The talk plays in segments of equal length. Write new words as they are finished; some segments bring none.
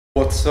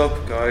What's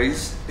up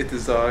guys, it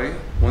is I,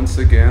 once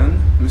again,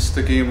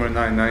 MR.GAMER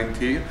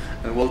 990,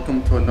 and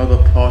welcome to another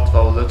part of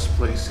our Let's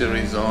Play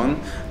series on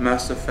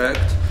Mass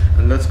Effect.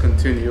 And let's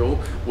continue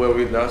where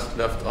we last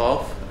left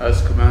off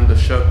as Commander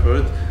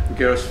Shepard,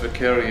 Garrus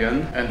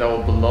Vakarian, and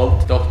our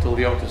beloved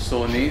Dr.Liara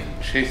T'Soni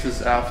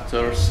chases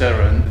after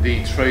Saren,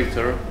 the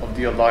traitor of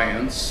the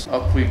Alliance.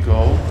 Up we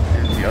go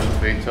in the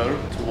elevator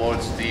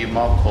towards the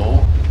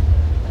Mako.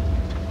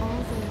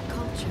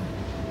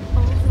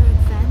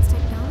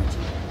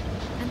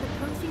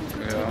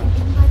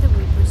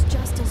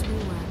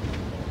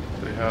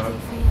 They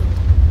failed.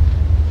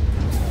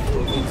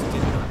 Protheans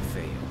did not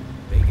fail.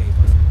 They gave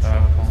us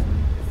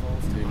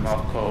the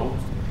Mako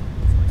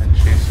and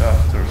chase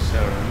after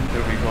Saren.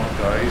 Here we go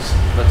guys,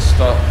 let's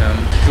stop him.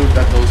 Shoot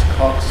at those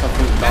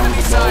cocksuckers down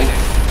below.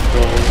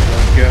 Those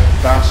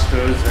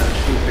bastards, and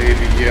shoot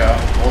baby,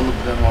 yeah, all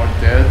of them are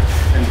dead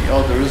and the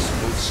others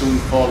will soon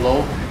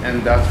follow.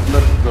 And that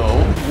flip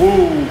though,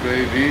 woo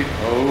baby,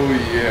 oh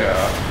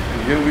yeah.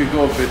 Here we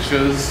go,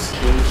 bitches.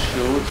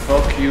 Shoot.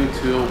 Fuck you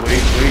too.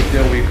 Wait,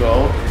 there we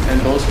go. And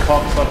those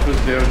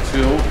cocksuckers there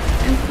too,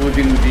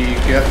 including the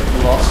Get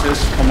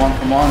Colossus. Come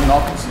on,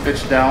 knock this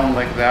bitch down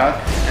like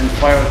that. And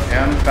fire at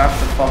him. Back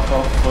the fuck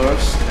up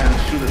first. And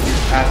shoot at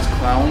these ass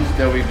clowns.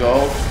 There we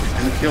go.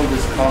 And kill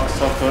this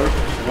cocksucker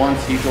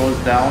once he goes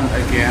down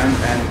again.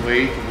 And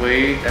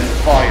wait, and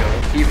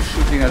fire. Keep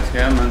shooting at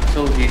him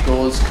until he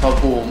goes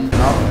kaboom.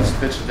 Knock this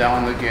bitch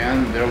down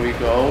again. There we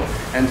go.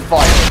 And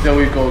fire. There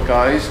we go,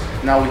 guys.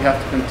 Now we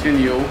have to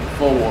continue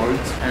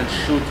forwards and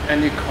shoot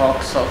any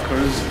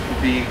cocksuckers,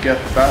 the Get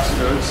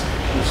bastards,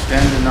 who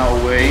stand in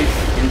our way,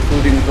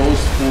 including those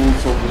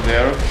fools over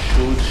there.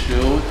 Shoot.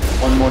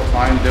 One more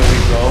time. There we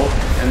go.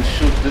 And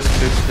shoot this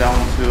bitch down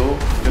too.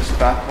 Just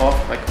back off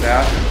like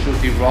that and shoot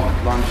the rocket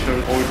launcher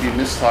or the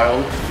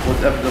missile,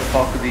 whatever the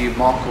fuck the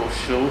Mako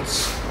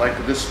shoots, like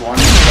this one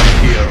right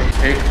here.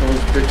 Take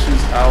those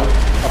bitches out,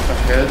 up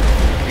ahead.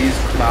 These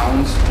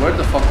clowns, where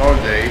the fuck are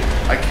they?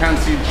 I can't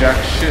see jack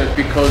shit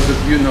because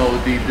of, you know,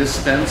 the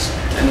distance,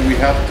 and we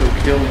have to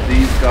kill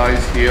these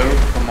guys here.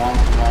 Come on.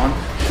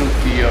 Shoot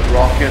the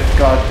rocket.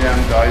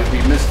 Goddamn guys,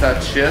 we missed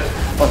that shit,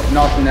 but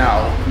not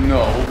now.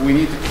 No, we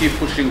need to keep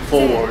pushing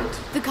forward.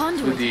 The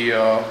conduit. To the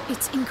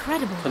it's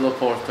incredible.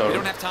 Teleporter. We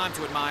don't have time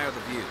to admire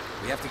the view.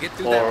 We have to get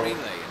through that relay,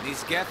 and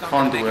these Geth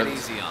aren't going to make it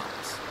easy on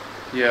us.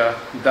 Yeah,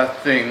 that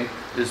thing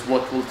is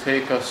what will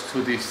take us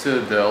to the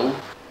Citadel.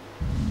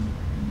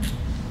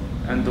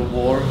 And the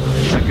war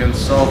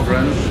against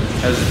Sovereign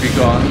has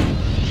begun.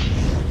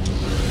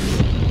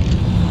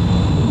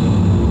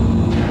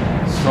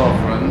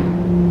 Sovereign.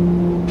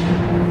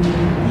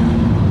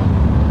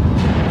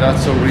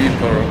 That's a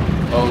Reaper.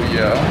 Oh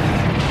yeah.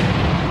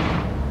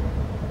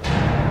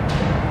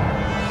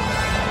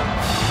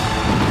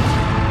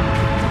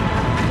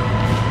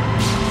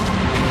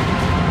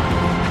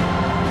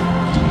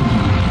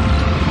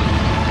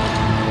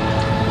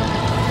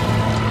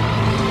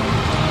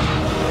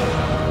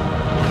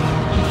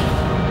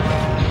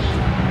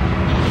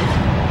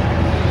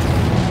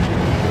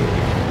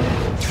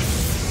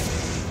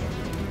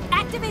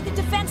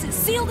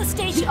 Seal the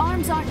station! The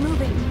arms aren't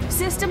moving.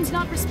 Systems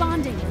not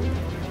responding.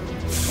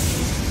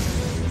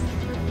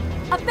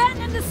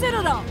 Abandon the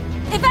Citadel!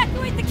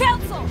 Evacuate the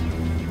Council!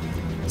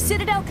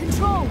 Citadel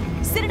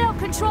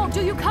Control,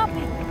 do you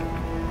copy?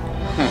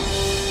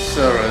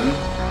 Saren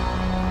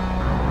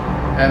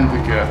and the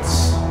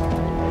Geths.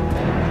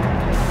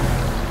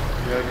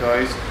 Yeah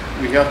guys,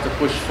 we have to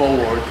push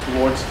forward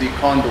towards the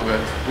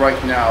conduit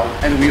right now,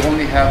 and we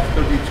only have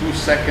 32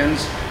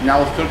 seconds.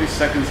 Now 30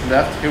 seconds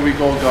left. Here we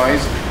go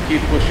guys.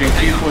 Keep pushing.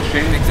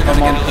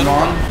 Come on.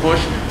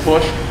 Push.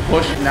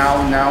 Now.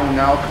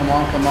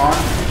 Come on.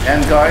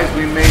 And guys,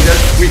 we made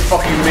it. We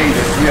fucking made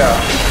it. Yeah.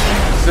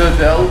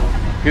 Citadel,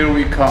 here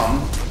we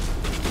come.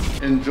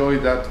 Enjoy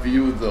that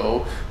view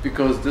though,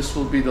 because this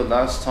will be the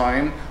last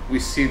time we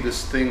see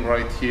this thing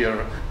right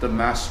here, the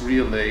mass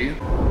relay.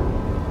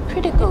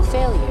 Critical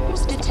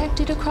failures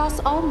detected across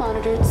all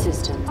monitored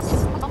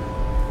systems.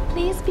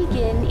 Please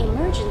begin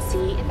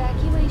emergency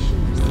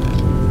evacuation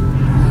procedure.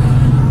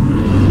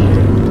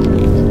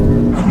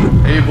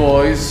 Hey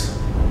boys,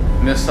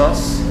 miss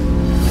us?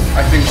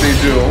 I think they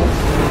do.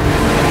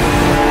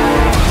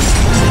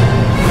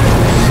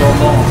 So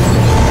long,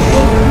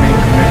 welcoming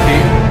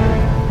committee.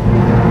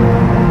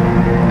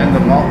 And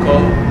the Mako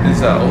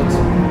is out.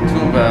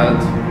 Too bad.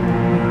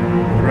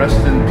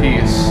 Rest in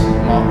peace,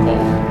 Mako.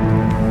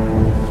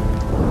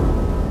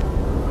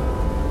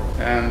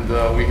 And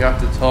we have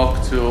to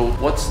talk to,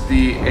 what's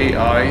the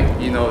AI,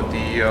 you know,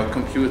 the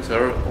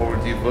computer or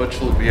the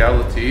virtual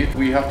reality.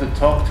 We have to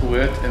talk to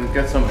it and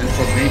get some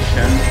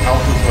information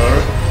out of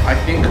her. I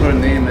think her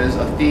name is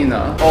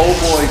Athena. Oh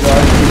boy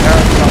guys, we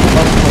have some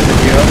husk over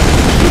here.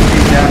 Shoot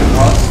the damn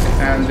husk,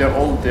 and they're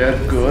all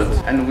dead, good.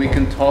 And we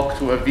can talk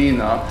to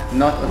Avina,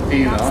 not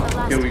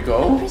Athena. Here we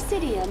go. The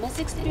Presidium is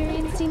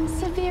experiencing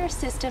severe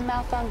system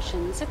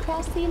malfunctions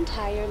across the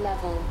entire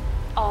level.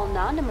 All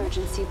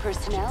non-emergency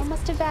personnel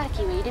must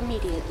evacuate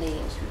immediately.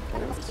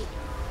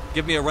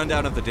 Give me a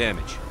rundown of the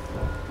damage.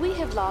 We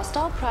have lost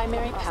all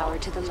primary power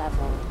to the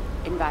level.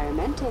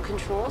 Environmental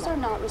controls are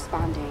not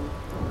responding.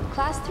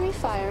 Class 3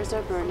 fires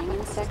are burning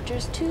in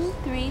sectors 2,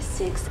 3,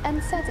 6,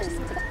 and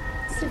 7.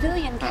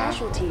 Civilian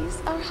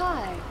casualties are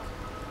high.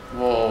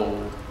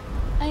 Whoa.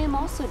 I am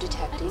also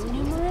detecting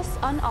numerous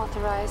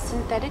unauthorized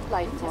synthetic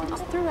life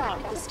forms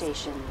throughout the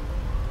station.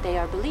 They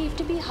are believed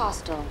to be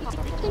hostile.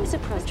 Please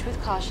approach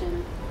with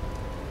caution.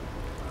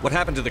 What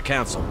happened to the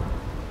Council?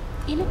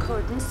 In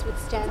accordance with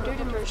standard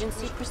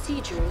emergency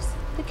procedures,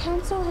 the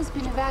Council has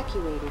been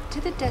evacuated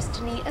to the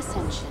Destiny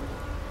Ascension.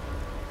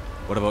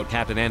 What about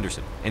Captain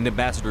Anderson and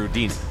Ambassador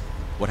Udina?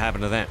 What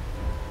happened to them?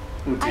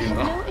 I have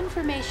no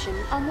information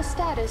on the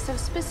status of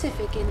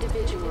specific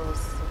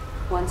individuals.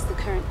 Once the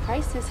current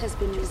crisis has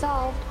been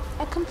resolved,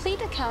 a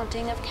complete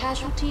accounting of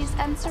casualties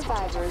and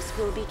survivors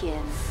will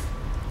begin.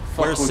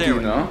 Where's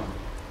Saren?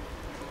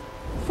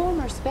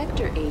 Former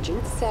Spectre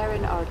agent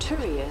Saren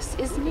Arturius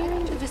is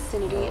nearing the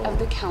vicinity of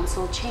the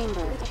Council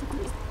chamber.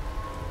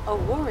 A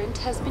warrant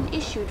has been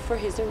issued for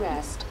his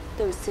arrest,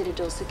 though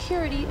Citadel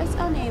security is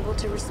unable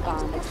to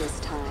respond at this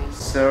time.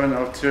 Saren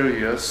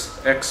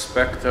Arturius,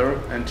 ex-Spectre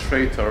and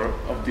traitor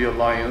of the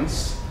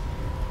Alliance.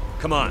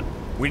 Come on,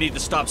 we need to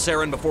stop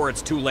Saren before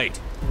it's too late.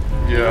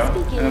 Yeah,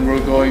 and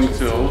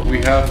we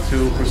have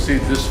to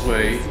proceed this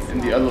way in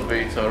the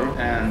elevator,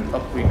 and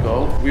up we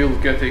go. We'll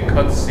get a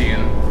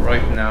cutscene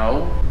right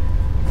now.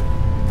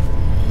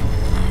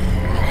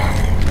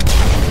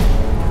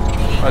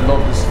 I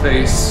love this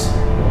face.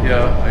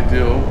 Yeah, I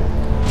do.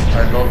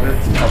 I love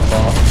it a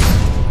lot.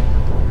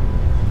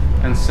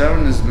 And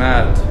Saren is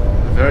mad,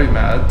 very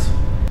mad.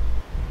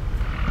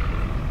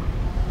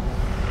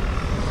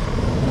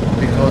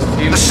 Because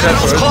Team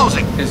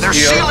Shepard is They're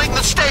here sealing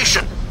the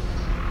station.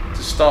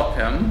 to stop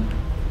him.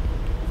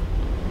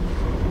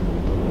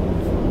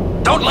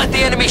 Don't let the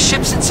enemy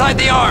ships inside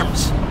the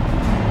arms.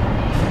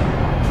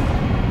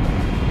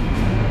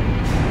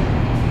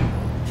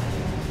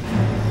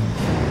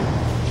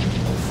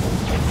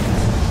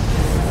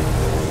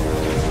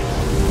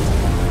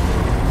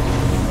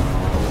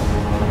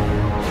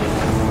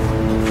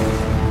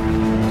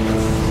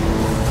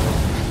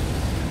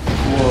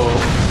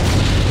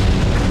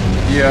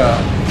 Yeah,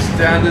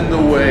 stand in the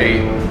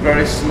way.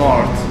 Very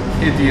smart,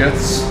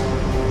 idiots.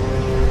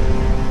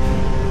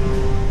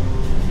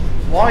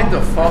 Why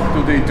the fuck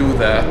do they do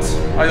that?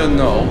 I don't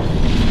know.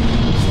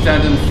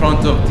 Stand in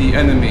front of the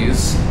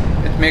enemies.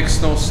 It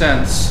makes no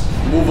sense.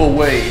 Move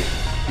away,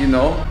 you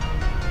know?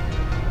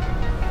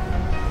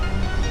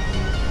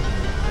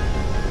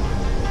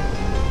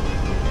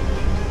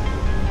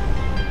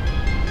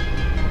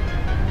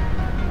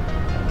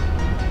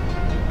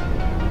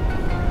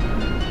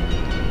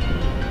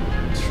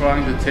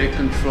 Trying to take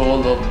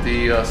control of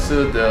the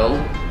Citadel.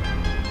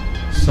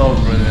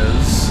 Sovereign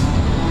is.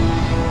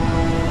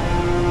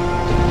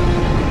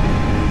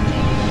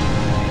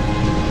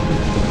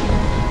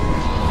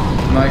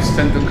 Nice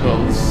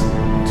tentacles.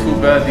 Too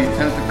bad the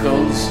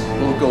tentacles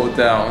will go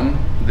down.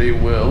 They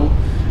will.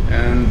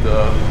 And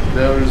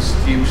there's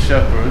Team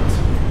Shepard.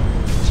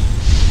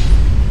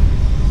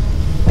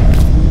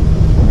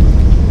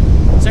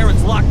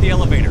 Saren's locked the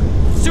elevator.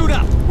 Suit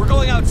up! We're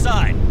going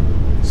outside!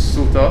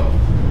 Suit up.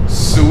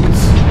 Suit.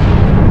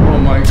 Oh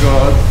my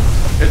god.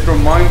 It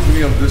reminds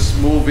me of this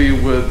movie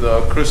with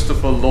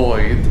Christopher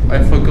Lloyd.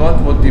 I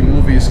forgot what the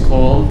movie is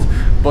called,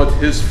 but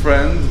his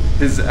friend,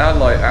 his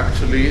ally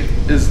actually,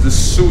 is the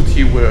suit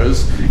he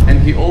wears,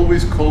 and he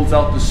always calls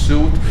out the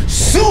suit,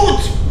 "Suit!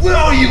 Where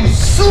are you,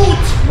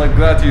 suit?" Like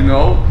that, you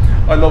know?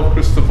 I love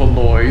Christopher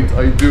Lloyd,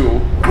 I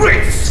do.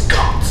 Great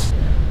Scott!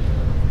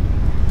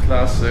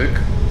 Classic.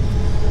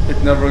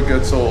 It never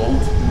gets old,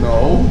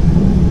 no.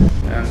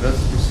 And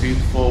let's proceed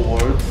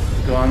forward.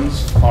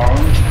 Guns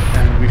armed,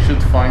 and we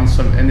should find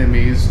some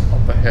enemies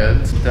up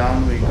ahead.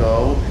 Down we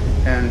go,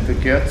 and the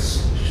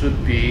gets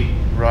should be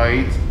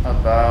right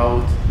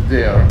about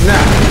there.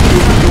 Now,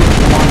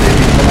 come on,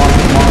 baby, come on,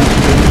 come on.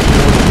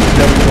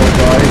 There we go,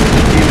 guys.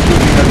 Keep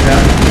shooting at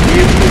them.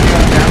 Keep shooting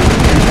at them.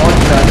 And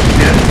dodge that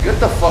shit. Get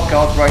the fuck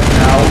out right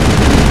now.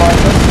 And fight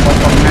us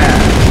like a man,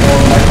 or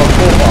like a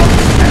robot,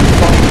 and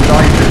fucking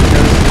die,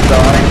 bitches.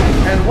 Die.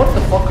 And what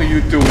the fuck are you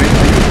doing?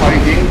 Are you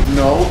hiding?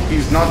 No,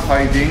 he's not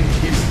hiding.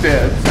 He's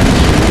dead. And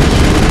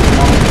come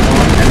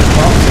on, and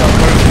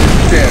cocksucker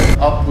is dead.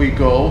 Up we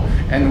go,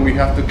 and we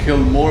have to kill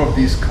more of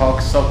these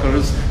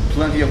cocksuckers.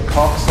 Plenty of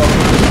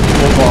cocksuckers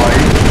go by.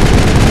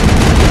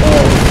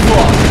 Oh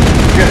fuck!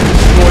 Get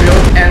Destroyer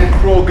and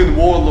Krogan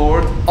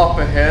Warlord up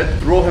ahead.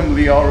 Throw him,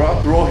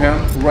 Liara. Throw him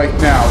right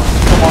now.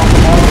 Come on,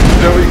 come on.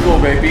 There we go,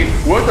 baby.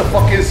 Where the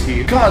fuck is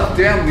he? God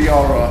damn,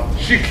 Liara.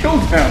 She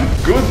killed him.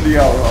 Good,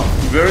 Liara.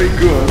 Very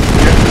good.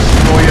 Get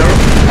Destroyer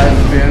has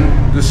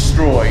been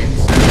destroyed.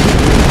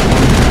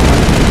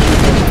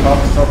 Those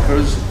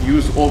cocksuckers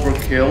use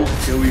overkill.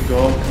 Here we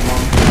go. Come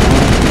on, come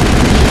on.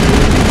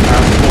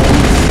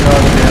 Assholes.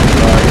 God damn,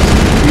 guys.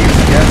 These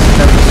guests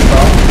have to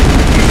stop.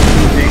 Keep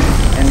shooting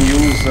and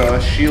use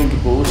shield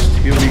boost.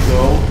 Here we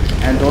go.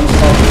 And don't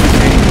stop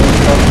shooting. Don't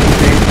stop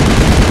shooting.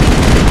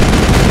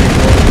 Here we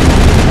go. Come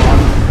on, come on.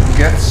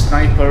 Get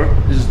sniper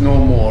is no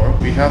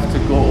have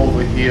to go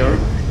over here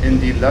in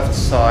the left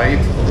side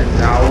and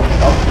now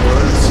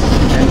upwards,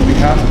 and we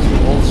have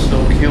to also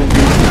kill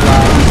these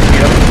clowns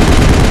here.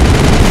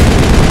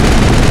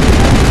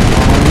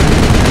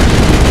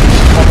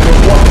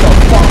 What the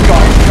fuck,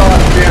 guys?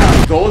 God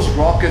damn! Those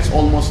rockets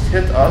almost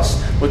hit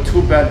us, but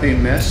too bad they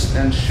missed.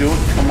 And shoot,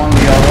 come on,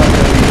 Liara,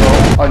 there we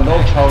go. I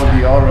love how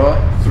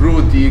Liara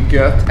threw the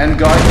get. And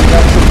guys, we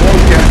have some more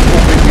gets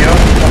over here.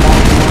 Come on,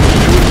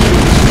 shoot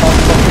this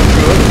cocksucker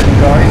good. And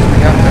guys, we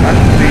have to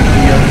activate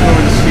the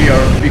turrets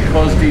here,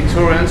 because the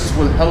turrets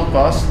will help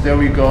us. There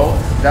we go.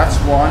 That's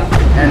one.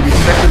 And the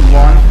second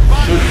one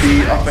should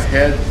be up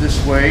ahead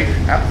this way.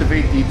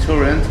 Activate the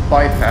turret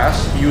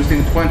bypass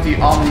using 20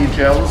 Omni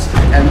gels,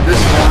 and this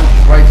one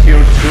right here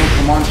too.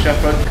 Come on,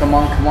 Shepard, come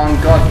on,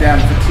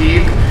 goddamn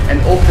fatigue,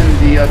 and open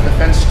the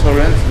defense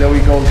turret. There we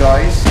go,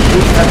 guys.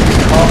 Shoot at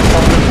these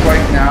cocksuckers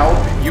right now.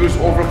 Use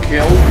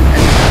overkill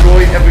and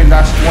destroy every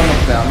last one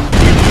of them.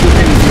 Keep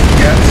shooting these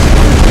jets.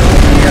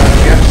 The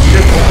jet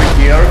ship over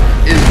here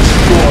is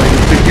destroyed.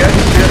 The jet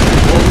ship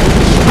is almost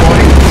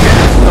destroyed, and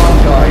it's done,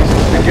 guys.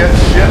 The jet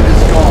ship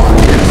is gone,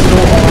 and so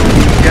are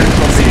the jets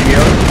over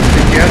here.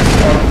 The jets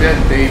are dead,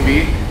 baby,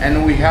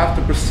 and we have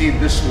to proceed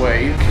this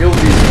way. Kill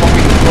these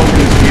fucking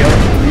Trojans here.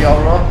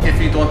 Liara,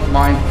 if you don't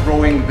mind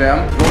throwing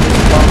them, throw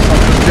these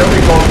cocksuckers. There we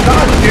go.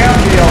 God damn,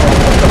 Liara,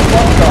 what the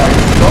fuck, guys?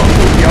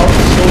 Dr.Liara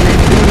T'Soni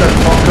threw that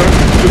fucker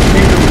to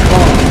Kingdom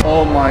Come.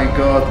 Oh my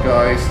god,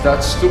 guys, that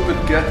stupid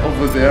get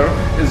over there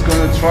is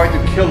gonna try to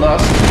kill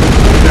us, but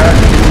too bad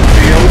he will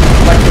fail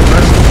like the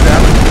rest of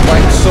them.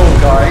 Like so,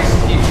 guys,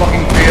 he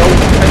fucking failed,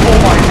 and oh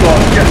my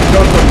god, Get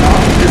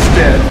Juggernaut is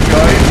dead.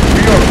 Guys,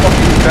 we are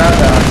fucking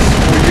badass.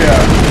 Oh yeah,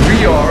 we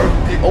are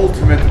the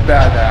ultimate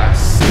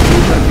badass.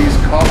 Look at these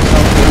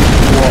cocksuckers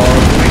who are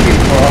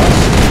waiting for us,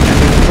 and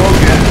the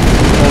Trojan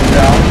will go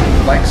down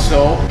like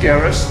so.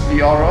 Garrus,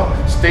 Liara,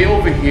 stay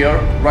over here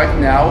right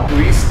now.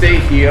 Please stay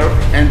here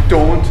and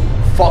don't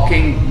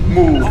fucking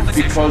move,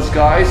 because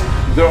guys,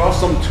 there are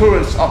some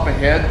turrets up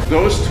ahead.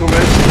 Those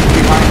turrets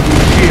behind the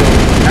shield.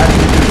 As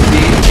you can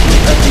see,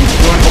 as the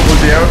turret over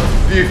there,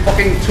 the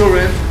fucking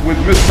turret with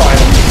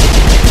missiles.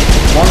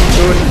 One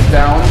turret is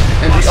down,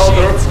 and the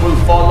other will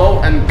follow,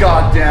 and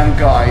goddamn,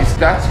 guys,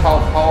 that's how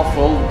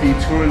powerful the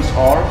turrets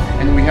are,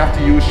 and we have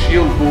to use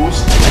shield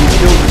boost and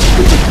kill the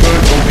stupid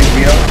turret over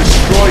here.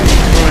 Destroy the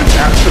turret,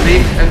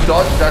 actually, and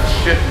dodge that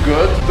shit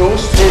good.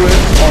 Those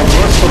turrets are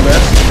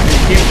merciless, and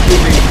keep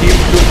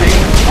shooting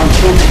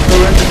until the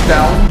turret is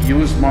down.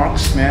 Use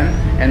marksman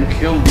and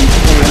kill the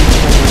turret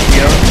over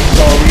here.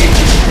 Sorry,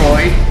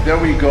 destroy. There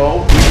we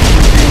go.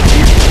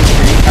 Keep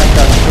shooting at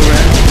that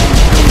turret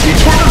until the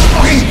turret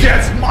fucking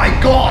gets. My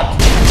god!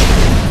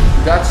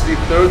 That's the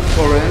third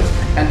turret,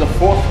 and the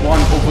fourth one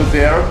over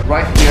there,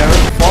 right there.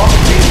 Fuck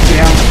these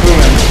damn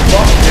turrets.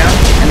 Fuck them,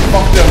 and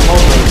fuck their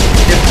mothers.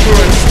 If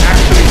turrets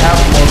actually have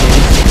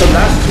mothers. The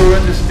last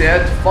turret is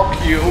dead. Fuck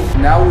you.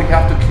 Now we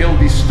have to kill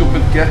these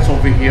stupid gets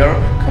over here.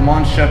 Come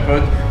on,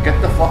 Shepard. Get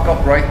the fuck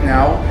up right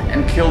now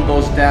and kill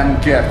those damn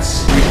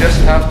gets. We just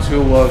have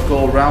to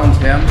go around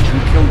him and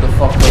kill the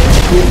fucker.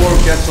 Two more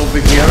gets over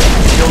here.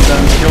 Kill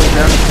them.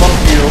 Fuck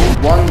you.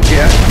 One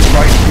get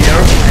right here,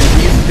 and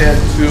he's dead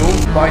too.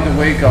 By the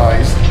way,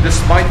 guys,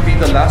 this might be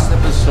the last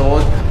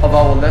episode of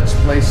our Let's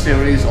Play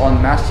series on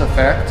Mass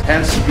Effect,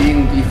 hence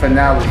being the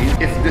finale.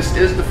 If this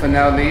is the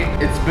finale,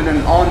 it's been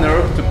an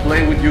honor to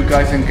play with you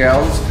guys and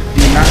gals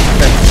the Mass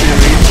Effect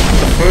series,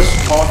 the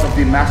first part of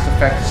the Mass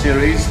Effect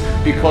series,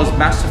 because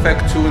Mass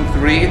Effect 2 and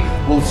 3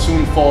 will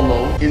soon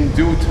follow in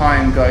due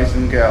time, guys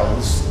and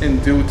gals, in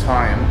due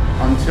time.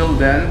 Until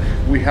then,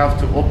 we have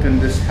to open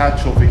this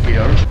hatch over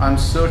here. I'm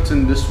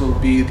certain this will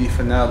be the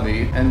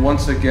finale, and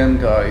once again,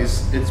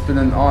 guys, it's been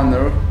an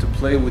honor to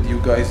play with you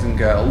guys and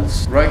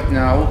gals. Right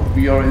now,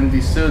 we are in the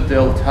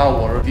Citadel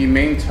Tower, the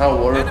main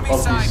tower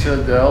of the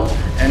Citadel,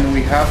 and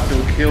we have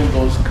to kill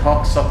those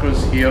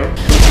cocksuckers here. Shoot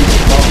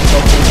these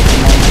cocksuckers,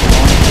 come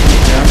on,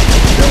 shoot them.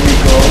 There we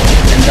go,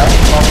 and that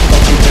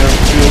cocksucker there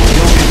too.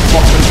 Kill these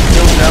fuckers,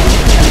 kill them,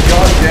 and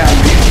goddamn,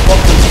 these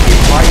fuckers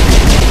keep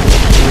hiding.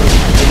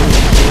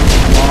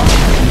 Come on,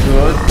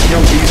 good.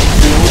 Kill these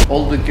two.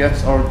 All the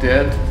gets are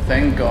dead,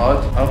 thank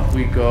god. Up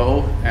we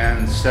go,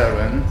 and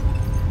Saren,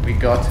 we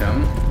got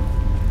him.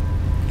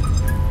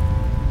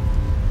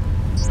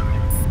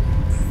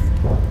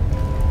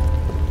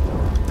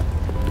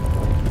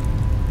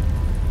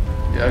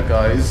 Yeah,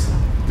 guys,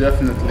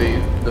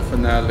 definitely the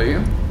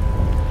finale.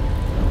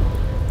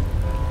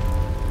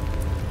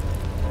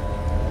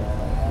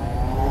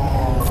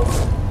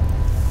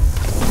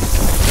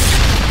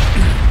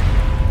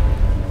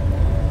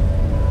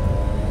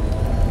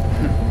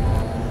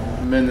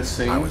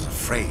 Menacing. I was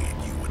afraid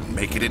you wouldn't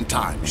make it in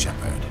time,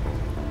 Shepard.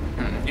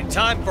 In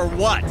time for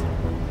what?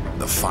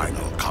 The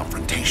final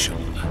confrontation.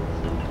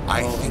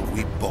 I think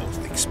we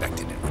both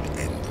expected it would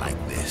end like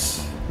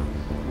this.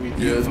 We did.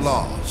 You've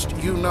lost.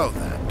 You know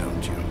that,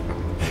 don't you?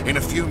 In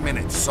a few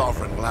minutes,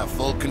 Sovereign will have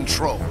full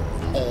control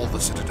of all the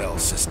Citadel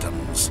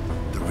systems.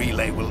 The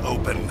relay will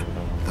open.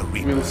 The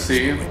Reapers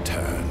will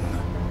return.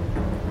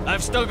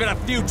 I've still got a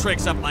few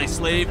tricks up my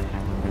sleeve.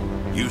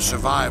 You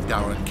survived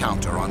our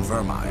encounter on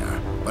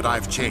Vermeer, but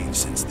I've changed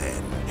since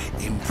then.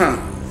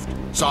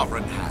 Improved.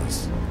 Sovereign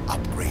has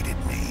upgraded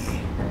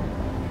me.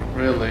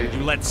 Really?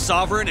 You let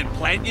Sovereign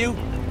implant you?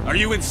 Are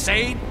you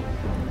insane?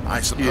 I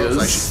suppose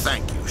I Yes. should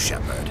thank you,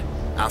 Shepard.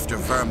 After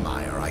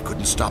Vermeer, I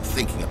couldn't stop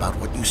thinking about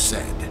what you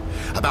said.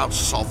 About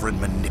Sovereign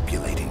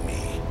manipulating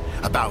me.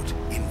 About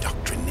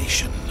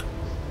indoctrination.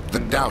 The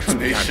doubts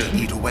began to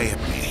eat away at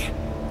me.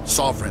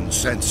 Sovereign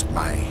sensed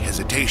my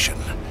hesitation.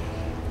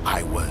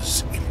 I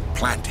was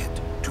implanted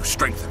to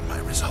strengthen my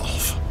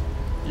resolve.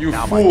 You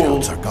Now my fool.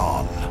 doubts are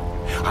gone.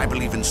 I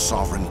believe in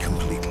Sovereign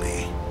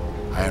completely.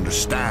 I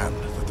understand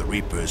that the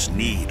Reapers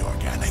need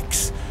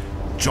organics.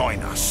 Join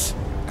us,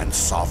 and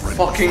Sovereign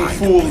will Fucking find a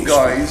fool, place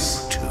guys.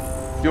 for you, too.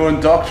 You're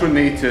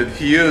indoctrinated.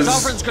 He is.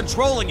 Sovereign's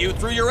controlling you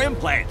through your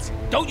implants.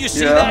 Don't you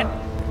see Yeah. that?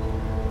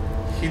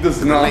 He does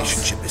The not.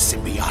 relationship is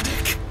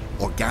symbiotic,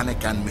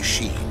 organic and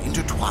machine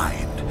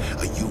intertwined,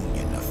 a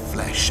union of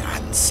flesh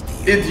and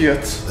steel.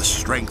 Idiot. The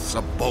strengths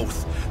of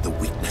both, the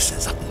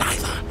weaknesses of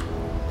neither.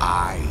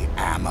 I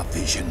am a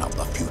vision of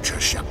the future,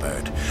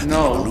 Shepard. The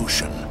No.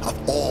 evolution of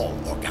all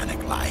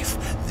organic life.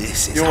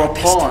 This is You're our a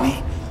pawn.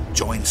 destiny.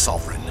 Join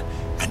Sovereign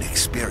and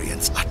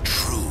experience a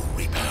true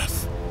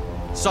rebirth.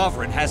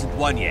 Sovereign hasn't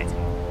won yet.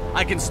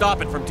 I can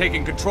stop it from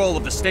taking control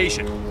of the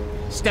station.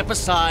 Step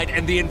aside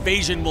and the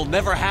invasion will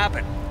never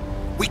happen.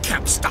 We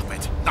can't stop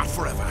it, not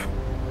forever.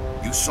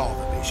 You saw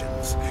the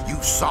visions. You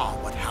saw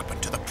what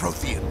happened to the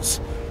Protheans.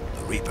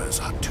 The Reapers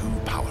are too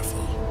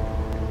powerful.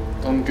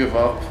 Don't give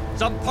up.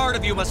 Some part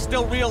of you must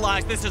still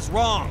realize this is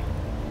wrong.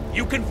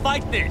 You can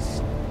fight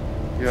this.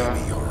 Yeah.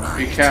 Maybe you're right.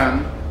 He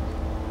can.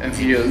 And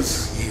he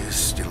is. There is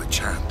still a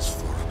chance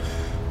for...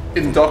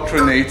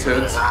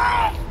 Indoctrinated.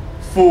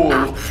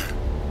 Fool.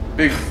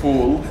 Big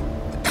fool.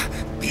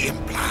 The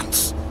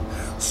implants.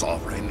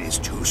 Sovereign is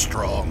too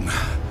strong.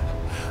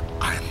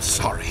 I'm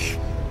sorry.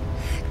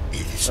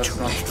 It is That's too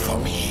not late true. for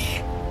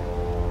me.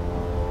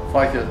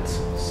 Fight it,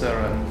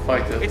 Saren.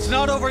 Fight it. It's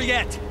not over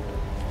yet.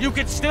 You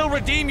can still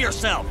redeem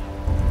yourself.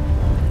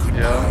 Goodbye,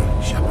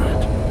 Yeah.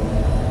 Shepard.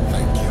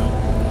 Thank you.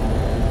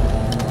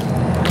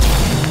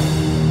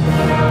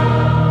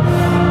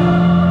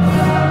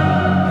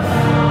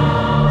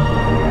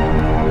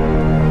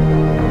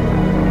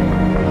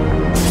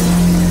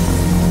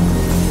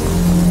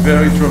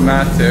 Very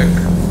dramatic,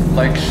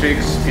 like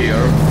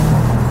Shakespeare.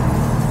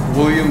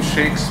 William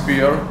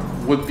Shakespeare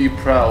would be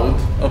proud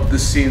of the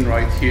scene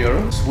right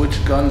here.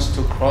 Switch guns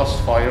to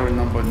crossfire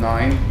number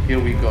 9. Here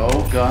we go.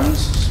 Guns,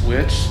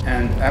 switch,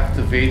 and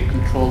activate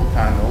control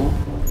panel.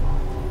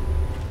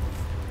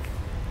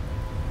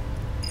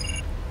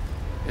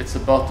 It's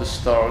about to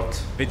start.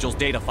 Vigil's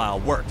data file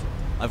worked.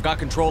 I've got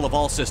control of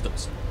all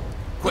systems.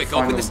 Quick,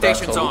 Final open the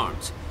station's battle.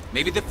 arms.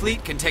 Maybe the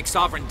fleet can take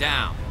Sovereign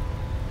down.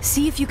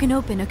 See if you can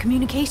open a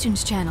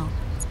communications channel.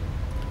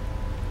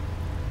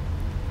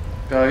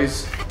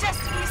 Guys, The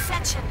Destiny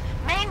Ascension.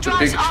 Main It's a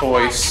drives big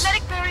offline. choice.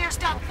 Kinetic barriers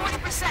down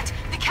 40%.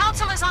 The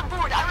Council is on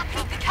board. I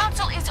repeat, the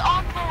Council is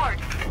on board.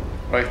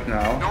 right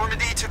now.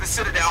 Normandy to the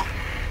Citadel.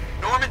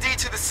 Normandy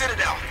to the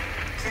Citadel.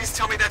 Please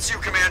tell me that's you,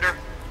 Commander.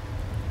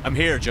 I'm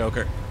here,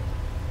 Joker.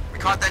 We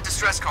caught that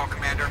distress call,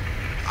 Commander.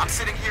 I'm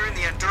sitting here in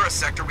the Andurra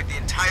sector with the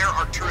entire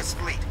Arcturus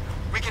fleet.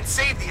 We can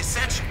save the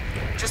Ascension.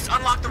 Just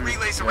unlock the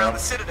relays around the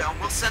Citadel and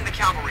we'll send the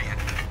cavalry in.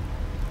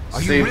 Are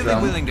you Save really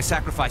them. willing to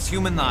sacrifice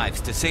human lives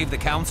to save the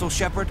Council,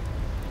 Shepard?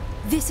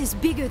 This is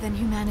bigger than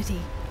humanity.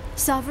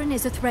 Sovereign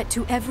is a threat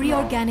to every No.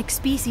 organic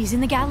species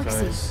in the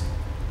galaxy. Guys.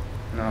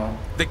 No.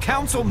 The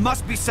Council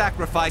must be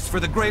sacrificed for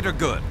the greater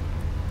good.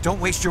 Don't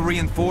waste your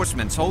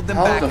reinforcements. Hold them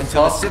How back the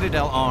until the fuck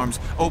Citadel arms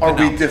open are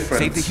we up.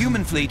 different? Save the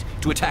human fleet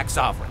to attack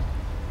Sovereign.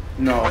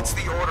 No. What's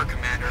the order,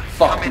 Commander?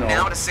 Fuck Come in no.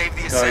 now to save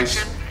the Guys,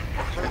 Ascension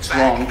or hold It's back?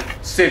 wrong.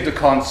 Save the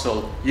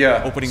console.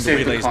 Yeah. Opening the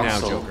save relays now,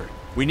 console. Joker.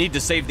 We need to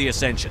save the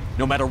Ascension,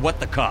 no matter what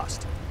the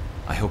cost.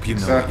 I hope you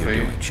know what Exactly.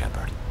 you're doing,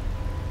 Shepard.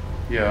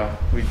 Yeah,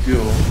 we do.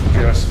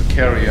 Garrus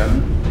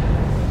Vakarian.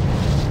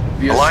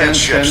 The Alliance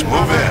ships, Ascension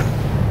move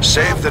in.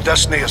 Save the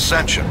Destiny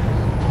Ascension.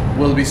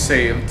 will be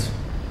saved,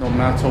 no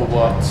matter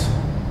what.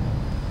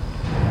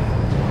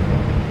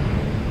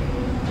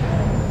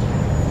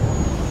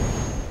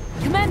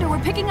 Commander, we're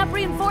picking up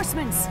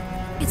reinforcements.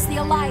 It's the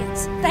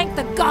Alliance. Thank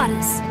the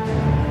goddess.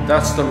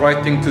 That's the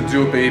right thing to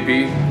do,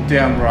 baby.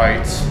 Damn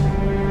right.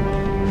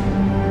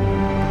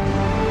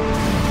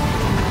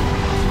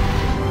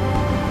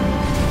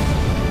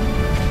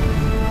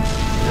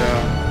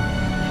 Yeah.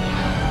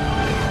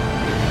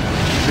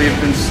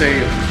 They've been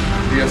saved.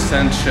 The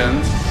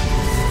Ascension.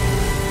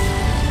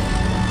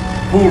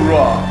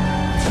 Hoorah!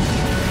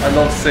 I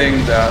love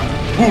saying that.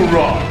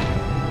 Hoorah!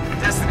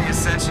 Destiny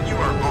Ascension, you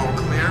are all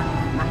clear.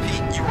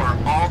 Repeat, you are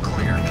all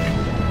clear.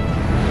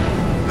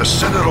 The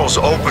Citadel's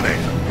opening.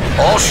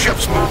 All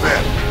ships move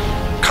in.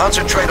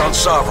 Concentrate on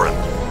Sovereign.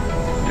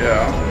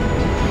 Yeah.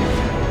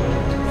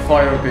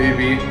 Fire,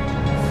 baby.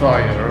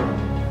 Fire.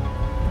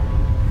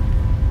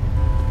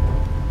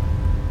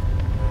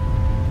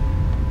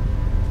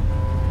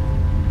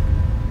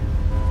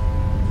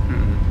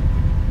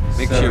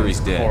 Make sure he's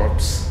dead.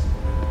 Corpse.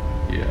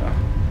 Yeah.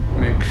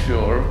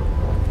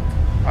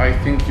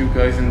 I think you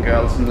guys and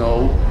gals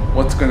know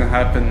what's gonna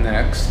happen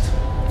next.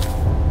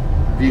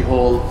 The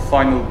whole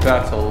final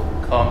battle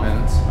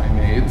comment I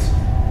made.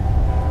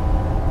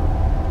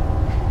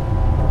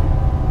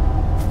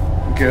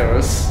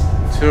 Garrus,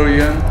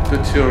 Turian to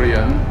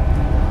Turian.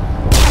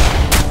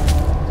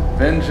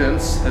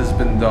 Vengeance has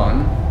been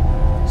done.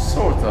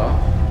 Sorta.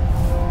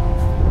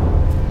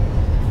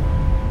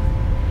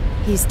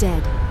 He's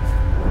dead.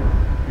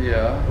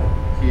 Yeah,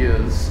 he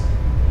is.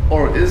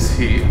 Or is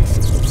he?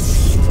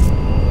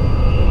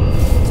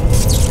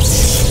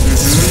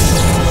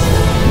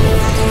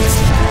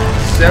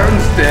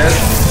 Saren's dead,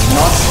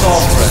 not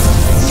Sovereign.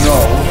 No,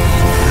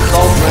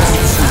 Sovereign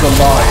is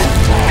alive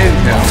in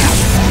him.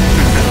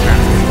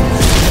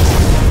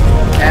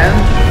 And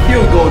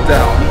he'll go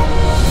down.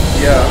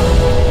 Yeah,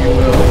 he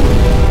will.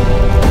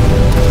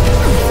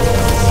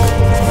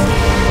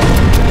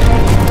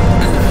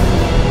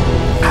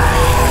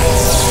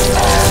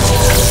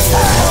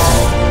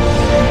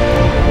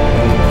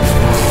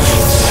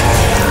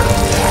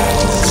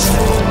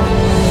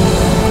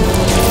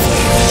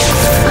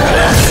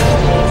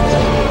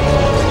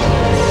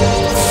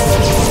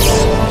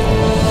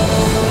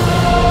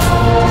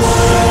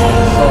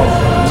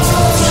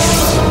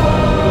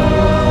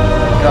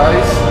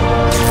 Guys,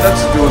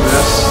 let's do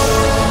this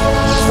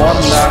one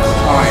last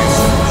time.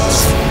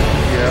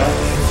 Yeah,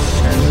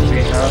 and we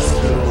have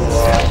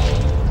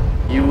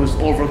to use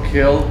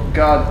overkill.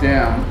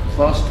 Goddamn,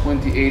 plus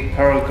 28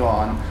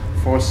 Paragon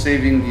for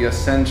saving the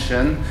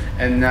Ascension,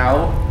 and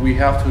now we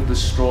have to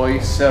destroy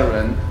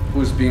Saren,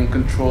 who's being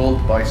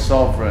controlled by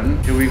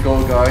Sovereign. Here we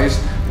go, guys.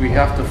 We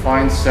have to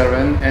find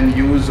Saren and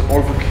use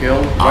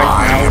overkill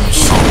right now.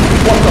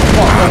 What the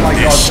fuck? Oh my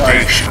god,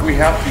 guys. We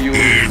have to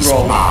use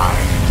throw.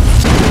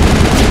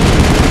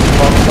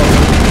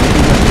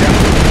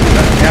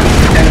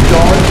 And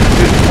dodge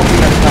his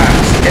fucking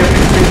attacks.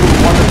 Every single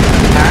one of his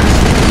attacks,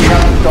 we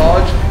have to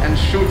dodge and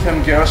shoot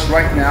him, Garrus,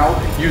 right now,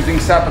 using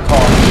sabotage.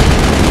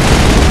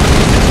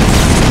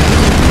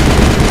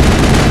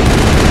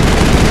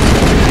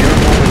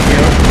 Over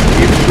here,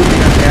 keep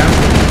shooting at him,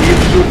 keep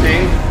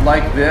shooting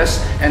like this,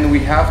 and we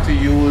have to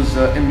use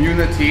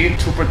immunity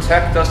to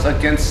protect us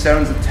against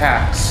Saren's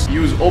attacks.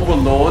 Use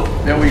overload,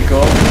 there we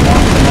go, come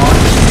on,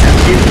 and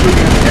keep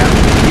shooting at him,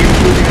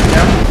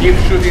 keep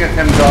shooting at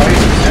him,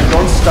 guys, and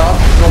don't stop,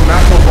 no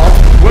matter what.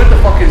 Where the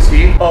fuck is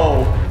he?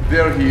 Oh,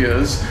 there he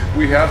is.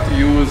 We have to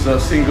use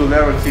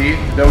singularity,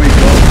 there we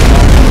go, come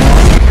on.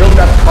 Kill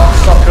that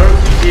cocksucker,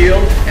 heal,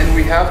 and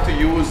we have to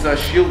use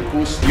shield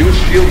boost. Use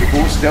shield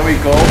boost, there we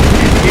go.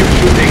 And keep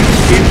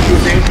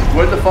shooting.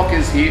 Where the fuck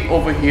is he?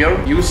 Over here.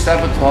 Use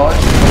sabotage,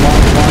 come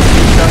on,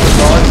 use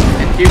sabotage,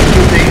 and keep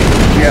shooting.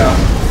 Yeah,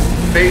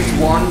 phase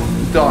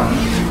 1, done.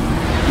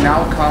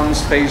 Now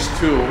comes phase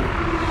 2.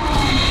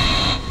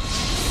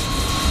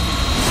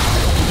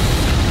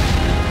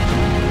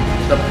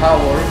 The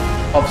power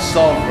of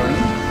Sovereign.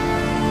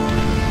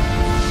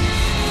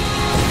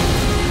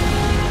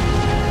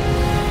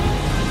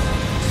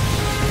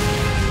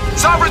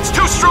 Sovereign's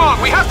too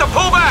strong! We have to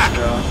pull back!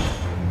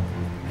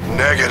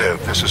 Negative.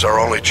 This is our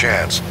only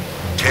chance.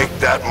 Take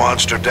that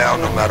monster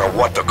down no matter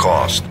what the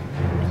cost.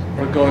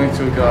 We're going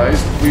to,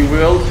 guys. We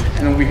will,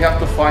 and we have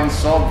to find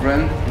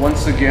Sovereign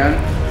once again.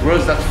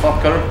 Where's that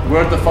fucker?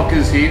 Where the fuck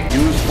is he?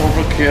 Use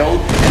overkill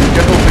and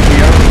get over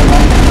here. Come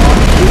on.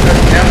 Shoot at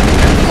him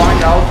and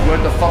find out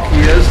where the fuck he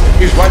is.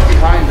 He's right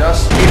behind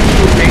us. Keep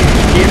shooting.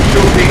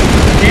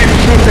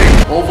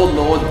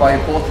 Overload by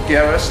both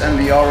Garrus and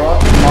Liara.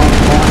 Come on,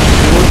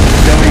 shoot.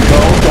 There we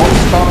go. Don't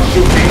stop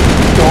shooting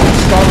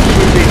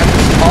at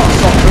this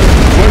cocksucker.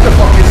 Where the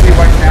fuck is he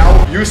right now?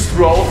 Use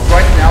throw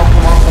right now.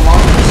 Come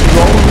on.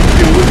 Throw,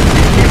 dude.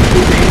 Keep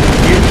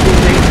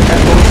shooting, and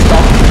don't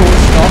stop.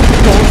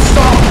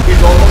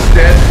 He's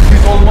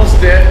almost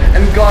dead.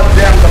 And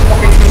goddamn, the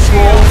fucking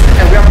control.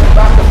 And we have to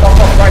back the fuck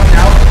up right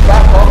now.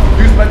 Back up.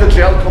 Use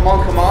Metagel. Come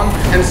on.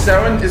 And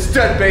Saren is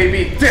dead,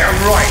 baby. Damn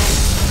right.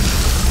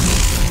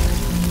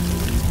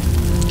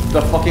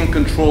 The fucking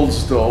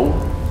controls, though.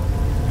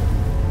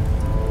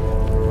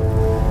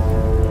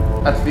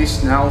 At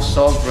least now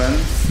Sovereign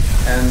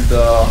and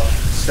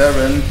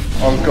Saren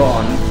are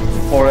gone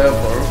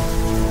forever.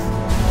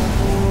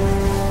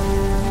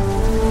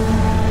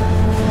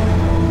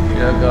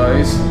 Yeah,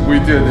 guys, we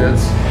did it.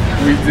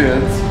 We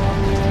did.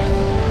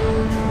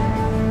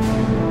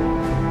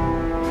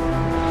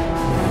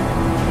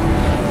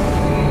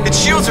 Its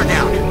shields are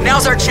down.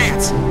 Now's our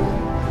chance.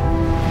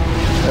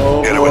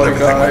 Oh boy,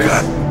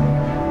 guys.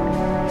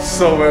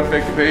 So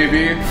epic,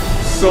 baby.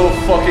 So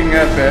fucking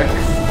epic.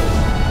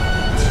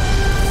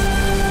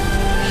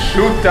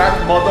 Shoot that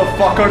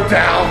motherfucker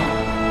down!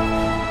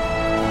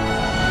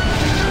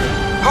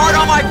 Hard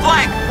on my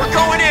flank! We're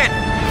going in!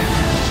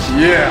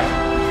 Yeah,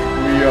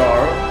 we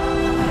are.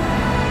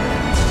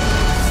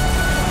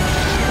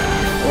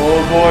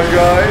 Oh boy,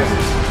 guys.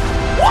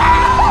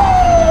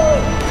 Wow!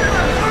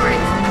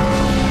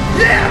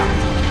 Yeah!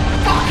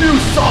 Fuck you,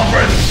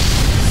 Sovereign!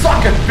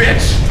 Suck it,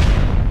 bitch!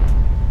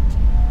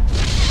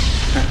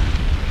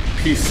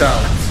 Peace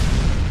out.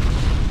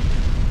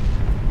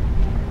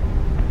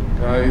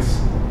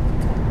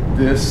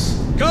 This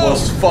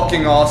was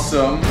fucking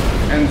awesome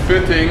and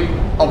fitting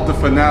of the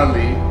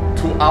finale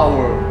to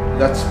our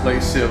Let's Play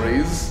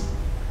series.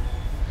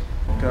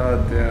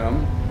 God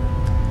damn.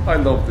 I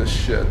love this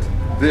shit.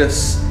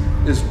 This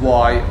is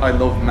why I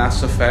love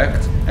Mass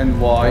Effect and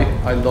why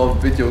I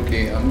love video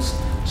games.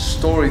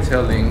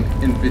 Storytelling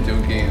in video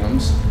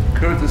games,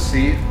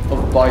 courtesy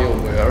of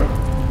BioWare.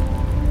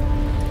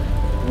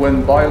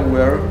 When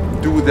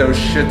BioWare do their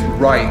shit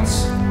right.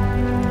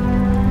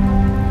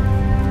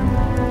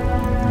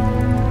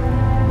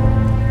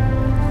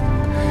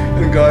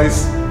 And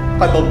guys,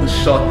 I love the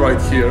shot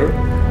right here.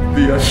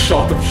 The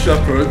shot of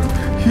Shepard.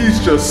 He's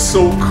just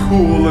so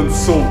cool and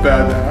so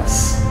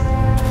badass.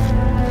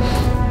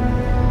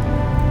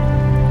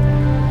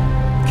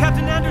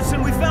 Captain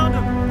Anderson, we found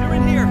them. They're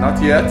in here.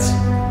 Not yet.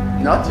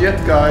 Not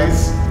yet,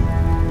 guys.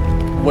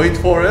 Wait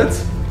for it.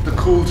 The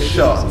cool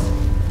shot.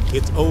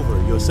 It's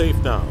over. You're safe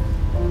now.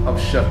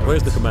 Of Shepard.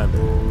 Where's the commander?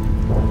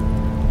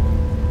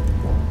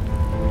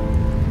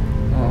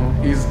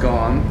 Oh, he's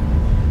gone.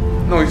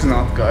 No, he's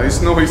not,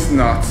 guys. No, he's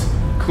not.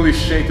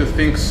 Cliché to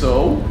think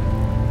so.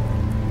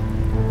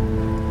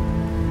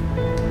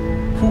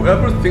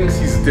 Whoever thinks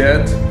he's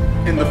dead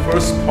in the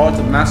first part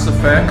of Mass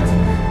Effect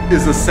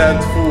is a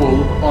sad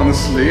fool,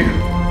 honestly.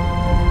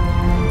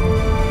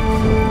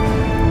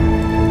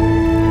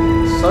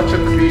 Such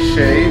a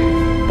cliché,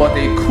 but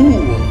a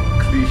cool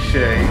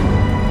cliché.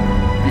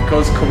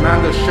 Because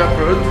Commander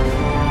Shepard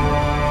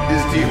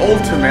is the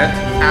ultimate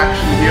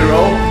action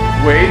hero.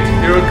 Wait,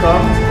 here it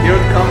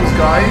comes,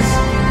 guys.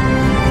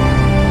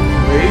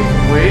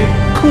 Wait,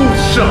 cool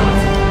shot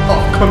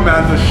of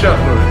Commander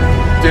Shepard.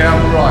 Damn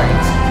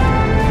right.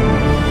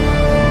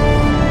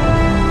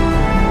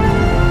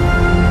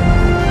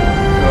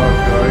 God,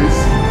 guys,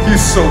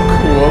 he's so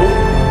cool.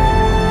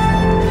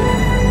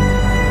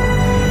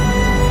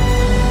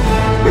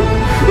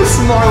 The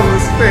smile on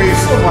his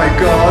face, oh my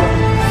god.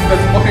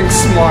 That fucking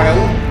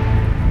smile.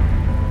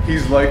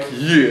 He's like,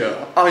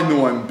 yeah, I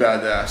know I'm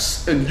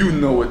badass, and you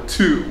know it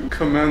too.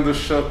 Commander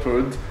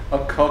Shepard, a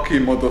cocky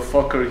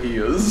motherfucker he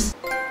is.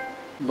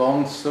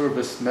 Long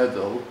Service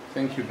Medal,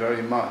 thank you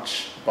very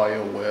much,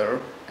 BioWare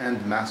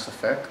and Mass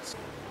Effect.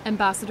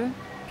 Ambassador,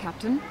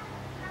 Captain,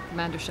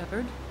 Commander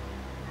Shepard.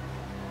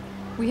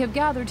 We have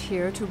gathered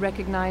here to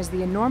recognize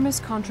the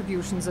enormous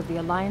contributions of the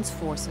Alliance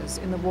forces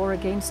in the war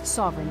against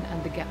Sovereign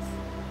and the Geth.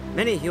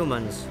 Many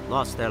humans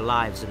lost their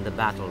lives in the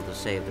battle to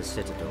save the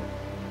Citadel.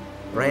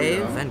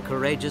 Brave and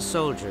courageous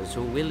soldiers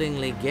who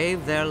willingly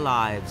gave their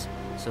lives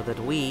so that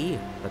we,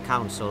 the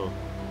Council,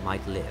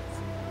 might live.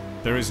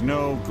 There is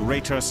no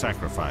greater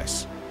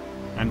sacrifice,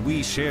 and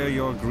we share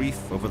your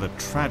grief over the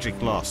tragic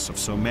loss of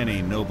so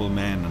many noble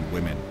men and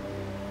women.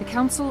 The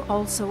Council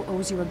also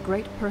owes you a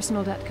great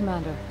personal debt,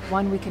 Commander,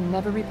 one we can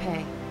never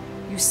repay.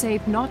 You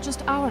saved not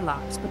just our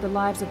lives, but the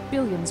lives of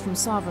billions from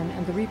Sovereign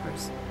and the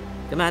Reapers.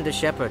 Commander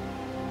Shepard,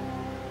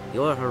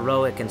 your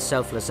heroic and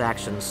selfless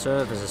actions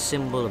serve as a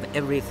symbol of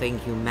everything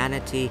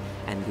humanity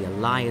and the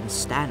Alliance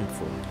stand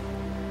for.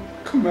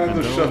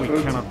 Commander Shepard.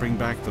 We cannot bring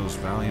back those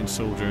valiant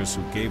soldiers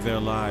who gave their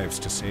lives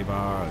to save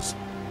ours.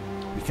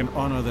 We can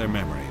honor their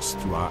memories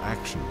through our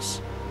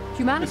actions.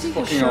 Humanity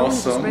has shown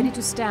it is ready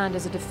to stand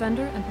as a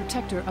defender and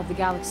protector of the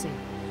galaxy.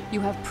 You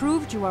have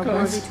proved you are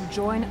worthy to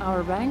join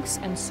our ranks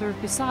and serve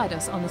beside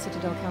us on the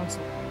Citadel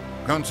Council.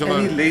 Consular,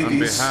 on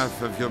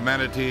behalf of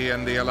humanity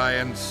and the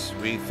Alliance,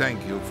 we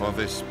thank you for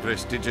this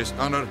prestigious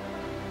honor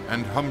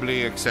and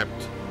humbly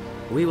accept.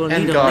 We will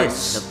need a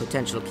list of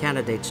potential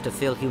candidates to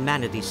fill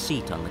humanity's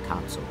seat on the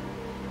Council.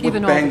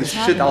 Given all the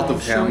shit out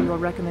of him, your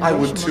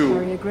recommendation will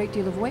carry a great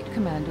deal of weight,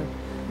 Commander.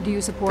 Do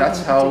you support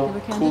That's how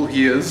cool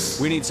he is.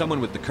 We need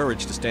someone with the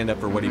courage to stand up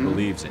for what he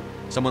believes in.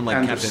 Someone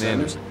like Captain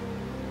Anderson.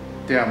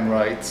 Damn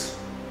right.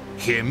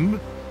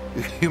 Him?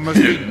 You must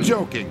be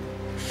joking.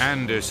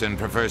 Anderson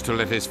prefers to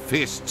let his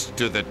fists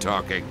do the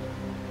talking.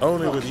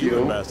 Only with you,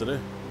 Ambassador.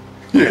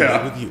 Yeah.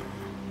 Only with you.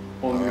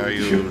 Are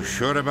you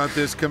sure about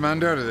this,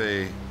 Commander?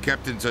 The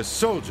captain's a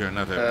soldier,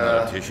 not a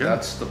politician.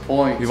 That's the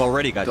point. We've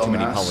already got too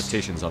many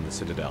politicians on the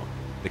Citadel.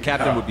 The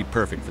captain would be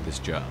perfect for this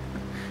job.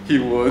 He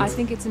would. I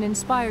think it's an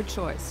inspired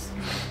choice.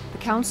 The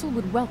Council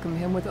would welcome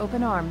him with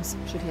open arms,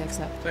 should he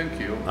accept. Thank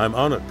you. I'm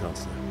honored,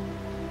 Counselor.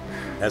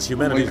 As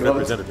humanity's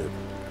representative,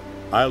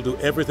 I'll do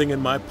everything in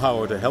my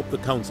power to help the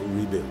Council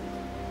rebuild.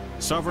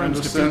 Sovereign's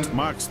defeat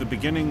marks the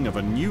beginning of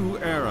a new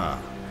era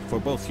for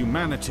both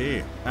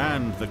humanity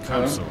and the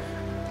Council.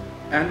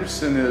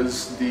 Anderson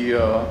is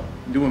the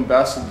new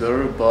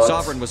ambassador, but...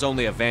 Sovereign was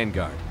only a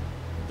vanguard.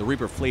 The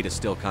Reaper fleet is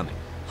still coming.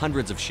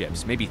 Hundreds of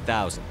ships, maybe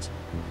thousands.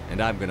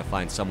 And I'm gonna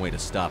find some way to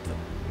stop them.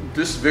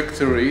 This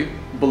victory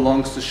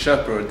belongs to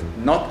Shepard,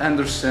 not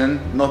Anderson,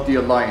 not the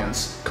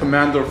Alliance.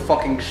 Commander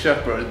fucking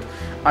Shepard.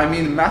 I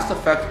mean, Mass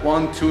Effect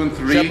 1, 2, and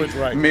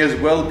 3 may as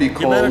well be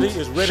called Humanity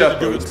is ready Shepard.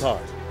 to do its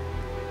part.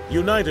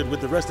 United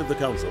with the rest of the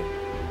Council,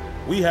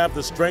 we have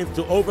the strength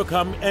to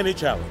overcome any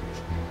challenge.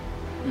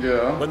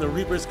 Yeah. When the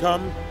Reapers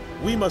come,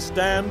 we must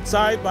stand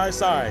side by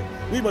side.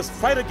 We must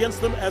fight against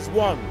them as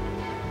one.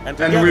 And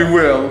together, we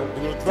will.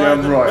 We will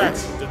drive them back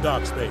to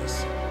dark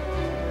space.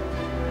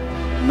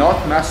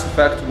 Not Mass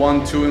Effect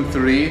 1, 2, and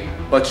 3,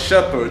 but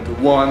Shepard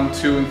 1,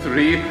 2, and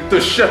 3,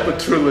 the Shepard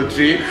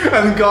trilogy.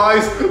 And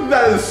guys,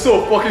 that is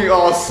so fucking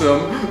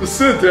awesome. The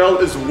Citadel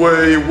is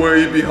way,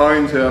 way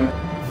behind him.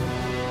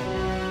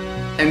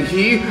 And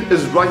he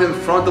is right in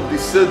front of the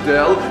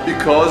Citadel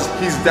because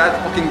he's that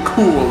fucking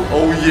cool.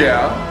 Oh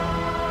yeah.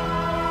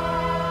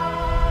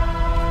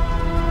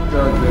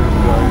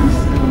 Goddamn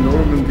guys,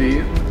 Normandy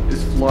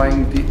is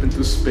flying deep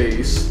into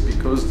space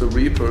because the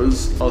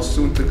Reapers are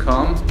soon to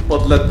come,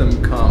 but let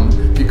them come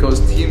because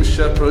Team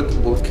Shepard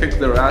will kick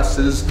their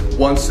asses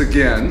once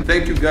again.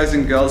 Thank you guys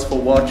and gals for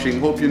watching.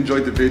 Hope you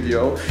enjoyed the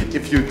video.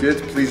 If you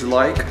did, please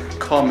like,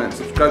 comment,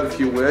 subscribe if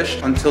you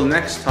wish. Until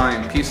next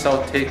time, peace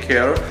out, take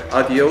care,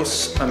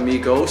 adios,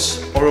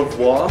 amigos, au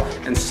revoir,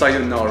 and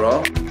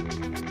sayonara.